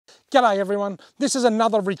G'day everyone, this is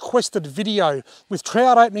another requested video. With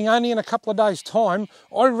trout opening only in a couple of days time,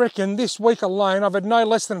 I reckon this week alone I've had no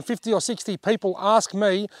less than 50 or 60 people ask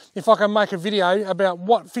me if I can make a video about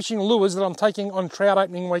what fishing lures that I'm taking on trout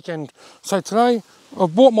opening weekend. So today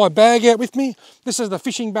I've brought my bag out with me. This is the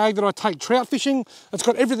fishing bag that I take trout fishing. It's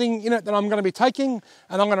got everything in it that I'm going to be taking,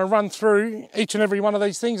 and I'm going to run through each and every one of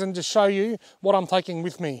these things and just show you what I'm taking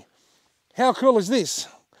with me. How cool is this?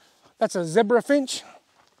 That's a zebra finch.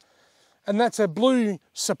 And that's a blue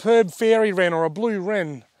superb fairy wren, or a blue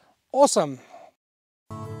wren. Awesome.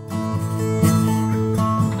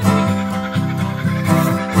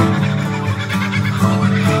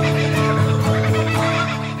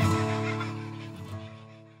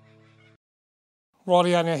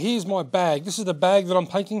 Rightio, now here's my bag. This is the bag that I'm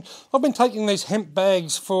taking. I've been taking these hemp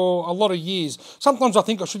bags for a lot of years. Sometimes I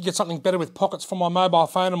think I should get something better with pockets for my mobile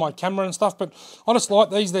phone and my camera and stuff, but I just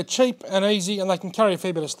like these. They're cheap and easy and they can carry a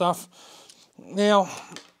fair bit of stuff. Now,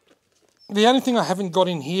 the only thing I haven't got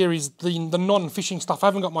in here is the non-fishing stuff. I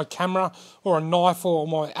haven't got my camera or a knife or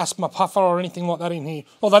my asthma puffer or anything like that in here,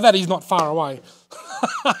 although that is not far away.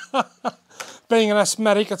 Being an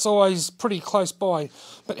asthmatic, it's always pretty close by.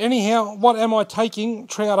 But anyhow, what am I taking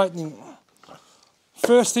trout opening?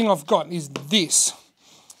 First thing I've got is this.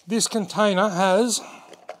 This container has,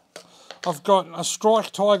 I've got a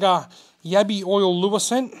Strike Tiger Yabby oil lure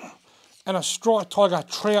scent and a Strike Tiger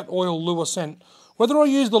trout oil lure scent. Whether I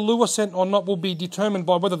use the lure scent or not will be determined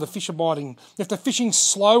by whether the fish are biting. If the fishing's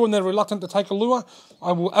slow and they're reluctant to take a lure,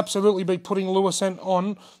 I will absolutely be putting lure scent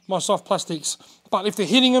on my soft plastics. But if they're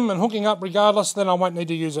hitting them and hooking up regardless, then I won't need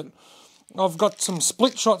to use it. I've got some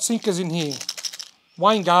split shot sinkers in here.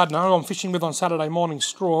 Wayne Gardner, who I'm fishing with on Saturday morning,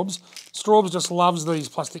 Straubs just loves these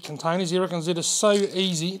plastic containers. He reckons it is so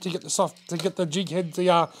easy to get the jig head,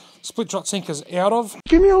 the split shot sinkers out of.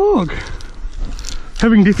 Give me a look.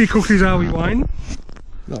 Having difficulties, are we, Wayne?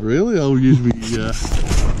 Not really, I'll use me,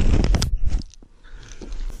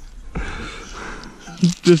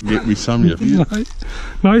 just get me some, you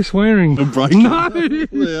No swearing. I'm breaking. No!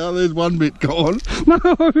 Yeah, there's one bit gone. No!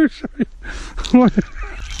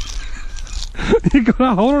 You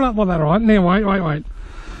gotta hold it up like that, right? Now, wait.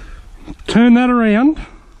 Turn that around.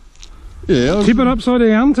 Yeah. Tip it upside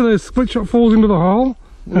down till the split shot falls into the hole.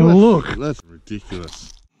 Well, and look. That's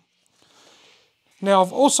ridiculous. Now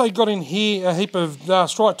I've also got in here a heap of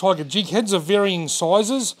Strike Tiger jig heads of varying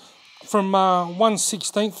sizes, from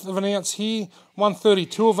 1/16 of an ounce here,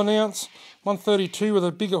 1/32 of an ounce, 1/32 with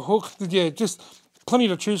a bigger hook. Yeah, just plenty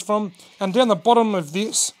to choose from. And down the bottom of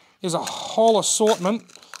this is a whole assortment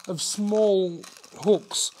of small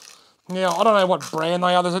hooks. Now I don't know what brand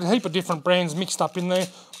they are. There's a heap of different brands mixed up in there.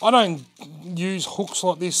 I don't use hooks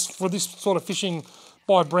like this for this sort of fishing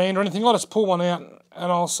by brand or anything. I just pull one out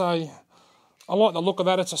and I'll say, I like the look of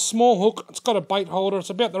that. It's a small hook. It's got a bait holder. It's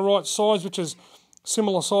about the right size, which is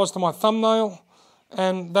similar size to my thumbnail,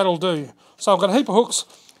 and that'll do. So I've got a heap of hooks,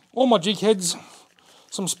 all my jig heads,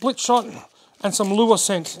 some split shot, and some lure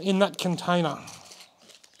scent in that container.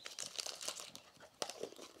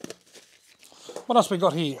 What else we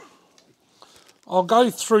got here? I'll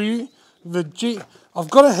go through the jig. I've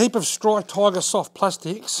got a heap of Strike Tiger soft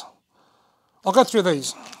plastics. I'll go through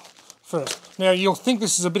these first. Now you'll think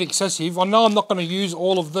this is a bit excessive. I know I'm not going to use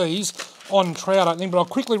all of these on trout opening, but I'll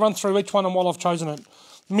quickly run through each one and while I've chosen it.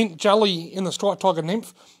 Mint jelly in the Strike Tiger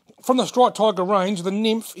nymph. From the Strike Tiger range, the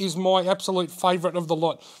nymph is my absolute favourite of the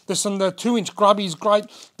lot. There's some, the 2-inch grubby is great,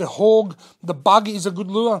 the hog, the bug is a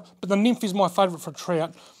good lure, but the nymph is my favourite for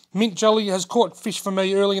trout. Mint jelly has caught fish for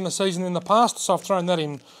me early in the season in the past, so I've thrown that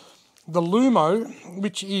in. The Lumo,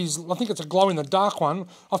 which is, I think it's a glow-in-the-dark one,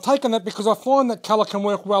 I've taken that because I find that colour can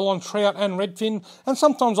work well on trout and redfin, and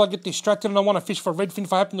sometimes I get distracted and I want to fish for redfin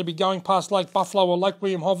if I happen to be going past Lake Buffalo or Lake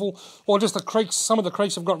William Hovell, or just the creeks. Some of the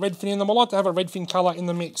creeks have got redfin in them. I like to have a redfin colour in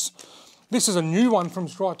the mix. This is a new one from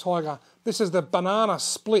Strike Tiger. This is the banana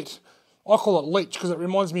split. I call it leech because it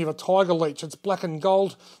reminds me of a tiger leech. It's black and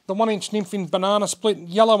gold. The 1-inch nymph in banana split,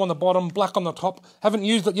 yellow on the bottom, black on the top. Haven't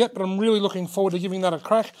used it yet, but I'm really looking forward to giving that a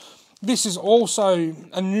crack. This is also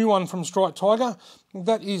a new one from Strike Tiger.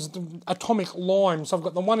 That is the atomic lime. So I've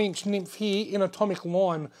got the 1-inch nymph here in atomic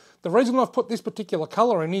lime. The reason I've put this particular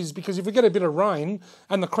colour in is because if we get a bit of rain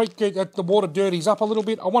and the creek, the water dirties up a little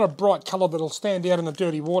bit, I want a bright colour that'll stand out in the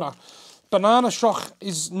dirty water. Banana shock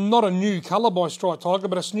is not a new colour by Strike Tiger,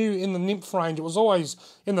 but it's new in the nymph range. It was always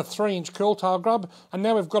in the 3-inch curltail grub, and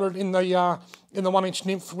now we've got it in the 1-inch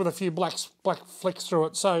nymph with a few black flecks through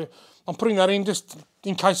it. So I'm putting that in just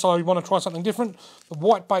in case I want to try something different. The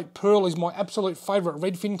whitebait pearl is my absolute favourite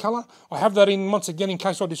redfin colour. I have that in once again in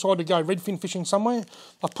case I decide to go redfin fishing somewhere.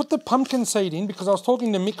 I put the pumpkin seed in because I was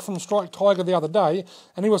talking to Mick from Strike Tiger the other day,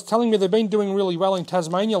 and he was telling me they've been doing really well in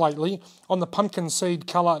Tasmania lately on the pumpkin seed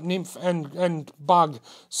colour nymph and bug.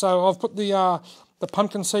 So I've put the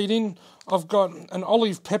pumpkin seed in. I've got an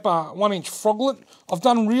olive pepper 1-inch froglet. I've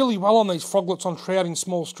done really well on these froglets on trout in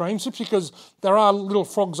small streams just because there are little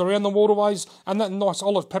frogs around the waterways, and that nice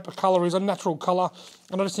olive pepper colour is a natural colour,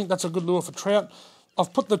 and I just think that's a good lure for trout.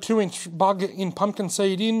 I've put the 2-inch bug in pumpkin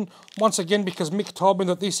seed in, once again because Mick told me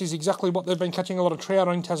that this is exactly what they've been catching a lot of trout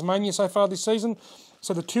on in Tasmania so far this season.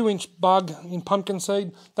 So the 2-inch bug in pumpkin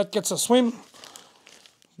seed, that gets a swim.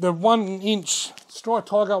 The 1-inch Strike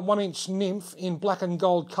Tiger 1-inch nymph in black and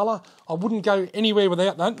gold colour. I wouldn't go anywhere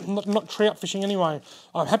without that, not trout fishing anyway.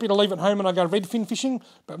 I'm happy to leave it home when I go redfin fishing,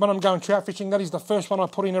 but when I'm going trout fishing, that is the first one I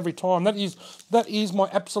put in every time. That is my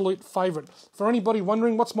absolute favourite. For anybody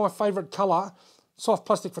wondering what's my favourite colour, soft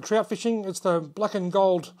plastic for trout fishing, it's the black and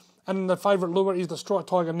gold, and the favourite lure is the Strike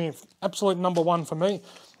Tiger nymph. Absolute number one for me.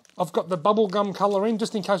 I've got the bubblegum colour in,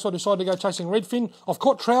 just in case I decide to go chasing redfin. I've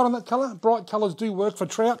caught trout on that colour. Bright colours do work for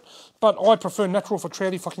trout, but I prefer natural for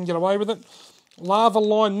trout if I can get away with it. Lava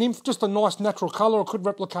line nymph, just a nice natural colour. I could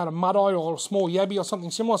replicate a mud-eye or a small yabby or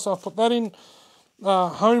something similar, so I've put that in.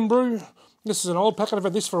 Homebrew, this is an old packet, I've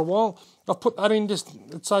had this for a while. I've put that in, just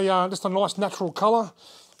a nice natural colour.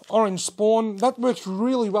 Orange spawn, that works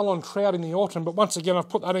really well on trout in the autumn, but once again I've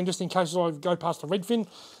put that in just in case I go past the redfin.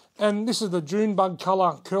 And this is the June bug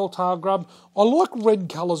colour curl tail grub. I like red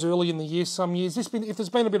colours early in the year some years. If there's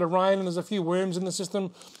been a bit of rain and there's a few worms in the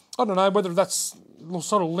system, I don't know whether that's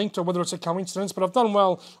sort of linked or whether it's a coincidence, but I've done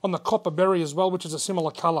well on the copper berry as well, which is a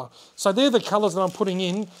similar colour. So they're the colours that I'm putting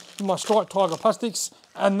in my Strike Tiger plastics,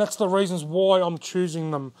 and that's the reasons why I'm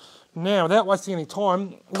choosing them. Now, without wasting any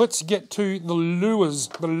time, let's get to the lures,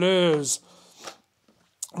 the lures.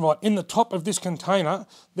 Right, in the top of this container,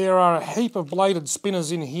 there are a heap of bladed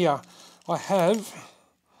spinners in here. I have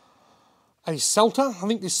a Salter. I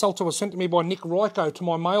think this Salter was sent to me by Nick Ryko to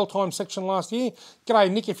my mail time section last year. G'day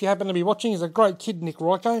Nick, if you happen to be watching. He's a great kid, Nick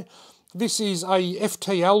Ryko. This is a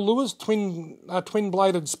FTL Lures, twin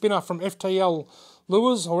bladed spinner from FTL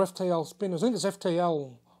Lures, or FTL Spinners. I think it's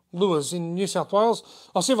FTL Lures in New South Wales.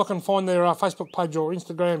 I'll see if I can find their Facebook page or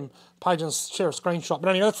Instagram page and share a screenshot.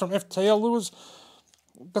 But anyway, that's from FTL Lures.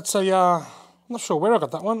 That's I'm not sure where I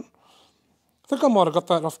got that one. I think I might have got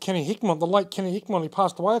that off Kenny Hickmont, the late Kenny Hickmont. He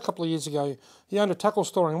passed away a couple of years ago. He owned a tackle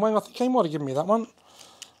store in Wang. I think he might have given me that one.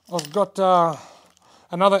 I've got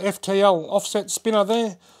another FTL offset spinner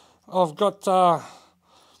there. I've got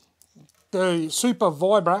the Super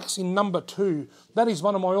Vibrax in number 2. That is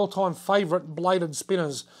one of my all-time favourite bladed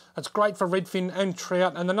spinners. It's great for redfin and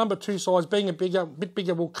trout, and the number 2 size, being a bit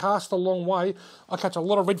bigger, will cast a long way. I catch a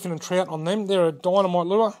lot of redfin and trout on them. They're a dynamite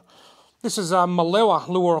lure. This is a Malewa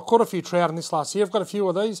lure. I caught a few trout in this last year. I've got a few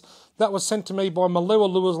of these. That was sent to me by Malewa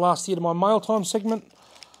Lures last year to my mail time segment.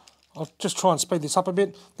 I'll just try and speed this up a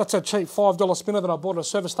bit. That's a cheap $5 spinner that I bought at a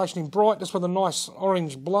service station in Bright, just with a nice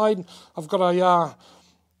orange blade. I've got a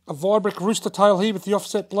Vibrick rooster tail here with the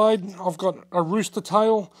offset blade. I've got a rooster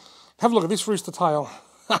tail. Have a look at this rooster tail.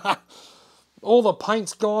 All the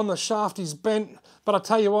paint's gone, the shaft is bent, but I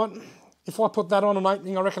tell you what, if I put that on an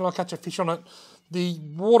opening, I reckon I'll catch a fish on it. The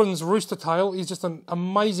Warden's rooster tail is just an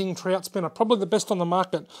amazing trout spinner, probably the best on the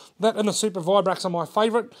market. That and the Super Vibrax are my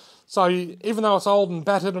favourite, so even though it's old and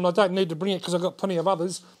battered and I don't need to bring it because I've got plenty of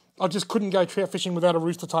others, I just couldn't go trout fishing without a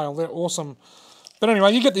rooster tail. They're awesome. But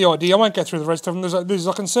anyway, you get the idea. I won't go through the rest of them. There's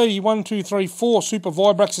I can see 1, 2, 3, 4 Super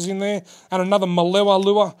Vibraxes in there and another Malewa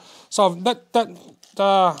lure. So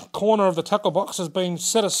that corner of the tackle box has been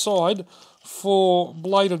set aside for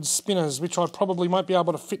bladed spinners, which I probably won't be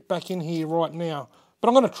able to fit back in here right now. But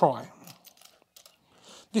I'm going to try.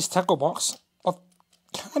 This tackle box, I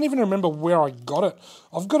can't even remember where I got it.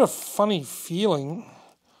 I've got a funny feeling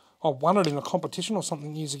I won it in a competition or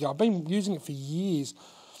something years ago. I've been using it for years.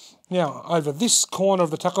 Now, over this corner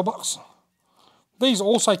of the tackle box, these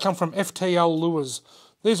also come from FTL Lures.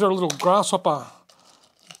 These are a little grasshopper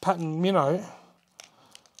pattern minnow.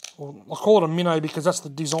 Well, I call it a minnow because that's the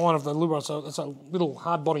design of the lure. So it's a little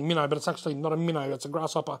hard body minnow, but it's actually not a minnow, it's a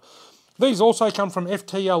grasshopper. These also come from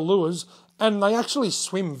FTL Lures, and they actually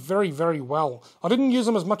swim very, very well. I didn't use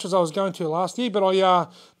them as much as I was going to last year, but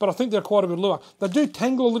I think they're quite a good lure. They do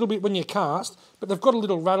tangle a little bit when you cast, but they've got a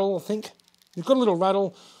little rattle, I think. You've got a little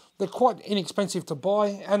rattle. They're quite inexpensive to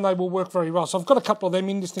buy, and they will work very well. So I've got a couple of them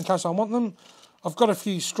in just in case I want them. I've got a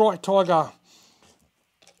few Strike Tiger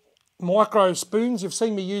micro spoons. You've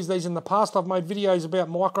seen me use these in the past. I've made videos about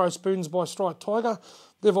micro spoons by Striped Tiger.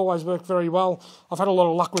 They've always worked very well. I've had a lot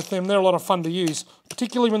of luck with them. They're a lot of fun to use,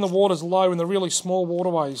 particularly when the water's low in the really small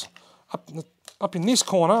waterways. Up in this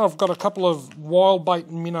corner, I've got a couple of wild bait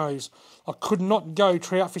minnows. I could not go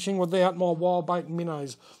trout fishing without my wild bait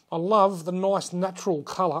minnows. I love the nice natural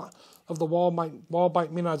colour of the wild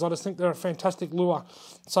bait minnows. I just think they're a fantastic lure.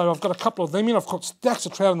 So I've got a couple of them in. I've got stacks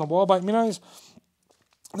of trout in the wild bait minnows.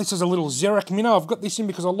 This is a little Xeric minnow. I've got this in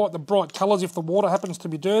because I like the bright colours if the water happens to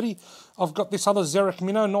be dirty. I've got this other Xeric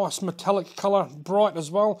minnow, nice metallic colour, bright as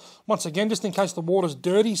well. Once again, just in case the water's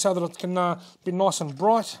dirty so that it can be nice and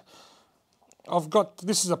bright.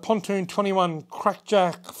 This is a Pontoon 21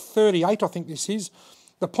 Crackjack 38, I think this is.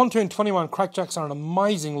 The Pontoon 21 Crackjacks are an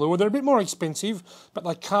amazing lure. They're a bit more expensive, but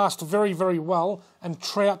they cast very, very well, and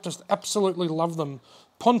trout just absolutely love them.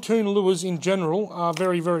 Pontoon lures in general are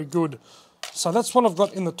very, very good. So that's what I've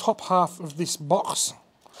got in the top half of this box.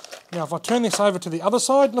 Now if I turn this over to the other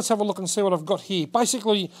side, let's have a look and see what I've got here.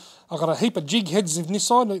 Basically, I've got a heap of jig heads in this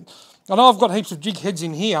side. I know I've got heaps of jig heads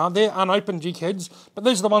in here. They're unopened jig heads, but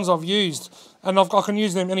these are the ones I've used, and I can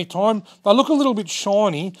use them anytime. They look a little bit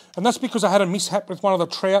shiny, and that's because I had a mishap with one of the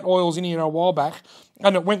trout oils in here a while back,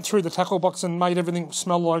 and it went through the tackle box and made everything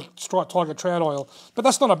smell like Striped Tiger trout oil. But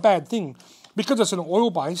that's not a bad thing. Because it's an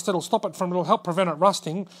oil-based, it'll help prevent it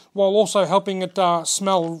rusting, while also helping it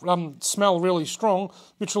smell really strong,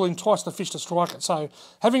 which will entice the fish to strike it. So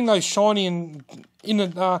having those shiny and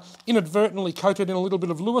inadvertently coated in a little bit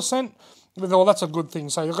of lure scent, well, that's a good thing.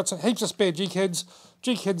 So you've got heaps of spare jig heads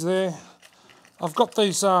there. I've got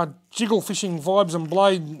these jiggle fishing vibes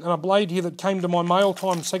and a blade here that came to my mail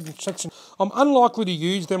time section. I'm unlikely to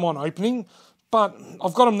use them on opening, but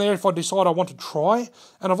I've got them there if I decide I want to try,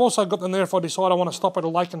 and I've also got them there if I decide I want to stop at a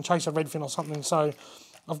lake and chase a redfin or something. So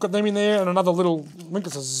I've got them in there, and another little, I think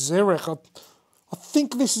it's a Xeric. I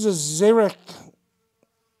think this is a Xeric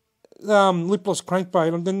lipless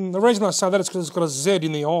crankbait, and then the reason I say that is because it's got a Z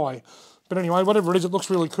in the eye. But anyway, whatever it is, it looks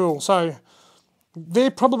really cool. So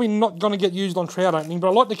they're probably not going to get used on trout opening, but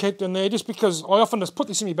I like to keep them there just because I often just put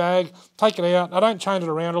this in my bag, take it out. I don't change it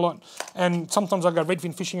around a lot, and sometimes I go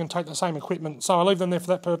redfin fishing and take the same equipment, so I leave them there for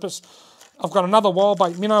that purpose. I've got another wild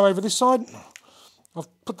bait minnow over this side. I've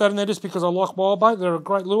put that in there just because I like wild bait. They're a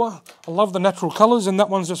great lure. I love the natural colours, and that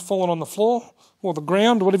one's just fallen on the floor, or the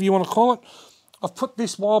ground, whatever you want to call it. I've put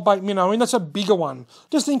this wild bait minnow in. That's a bigger one.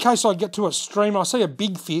 Just in case I get to a stream, I see a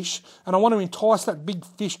big fish, and I want to entice that big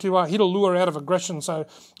fish to hit a lure out of aggression. So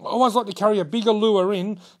I always like to carry a bigger lure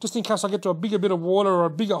in, just in case I get to a bigger bit of water or a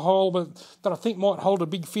bigger hole that I think might hold a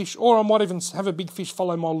big fish, or I might even have a big fish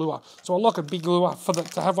follow my lure. So I like a big lure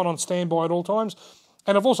to have one on standby at all times.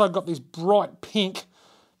 And I've also got this bright pink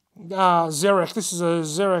Xeric. This is a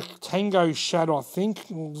Xeric Tango Shad, I think.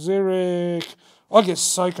 Xeric... I get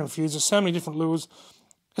so confused. There's so many different lures.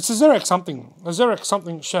 It's a Xeric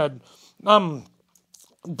something shad.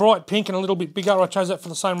 Bright pink and a little bit bigger. I chose that for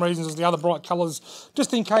the same reasons as the other bright colours,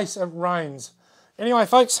 just in case it rains. Anyway,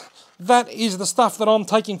 folks, that is the stuff that I'm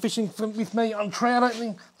taking fishing with me on trout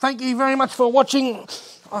opening. Thank you very much for watching.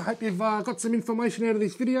 I hope you've got some information out of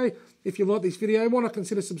this video. If you like this video, why not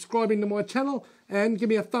consider subscribing to my channel and give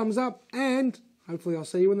me a thumbs up, and hopefully I'll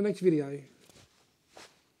see you in the next video.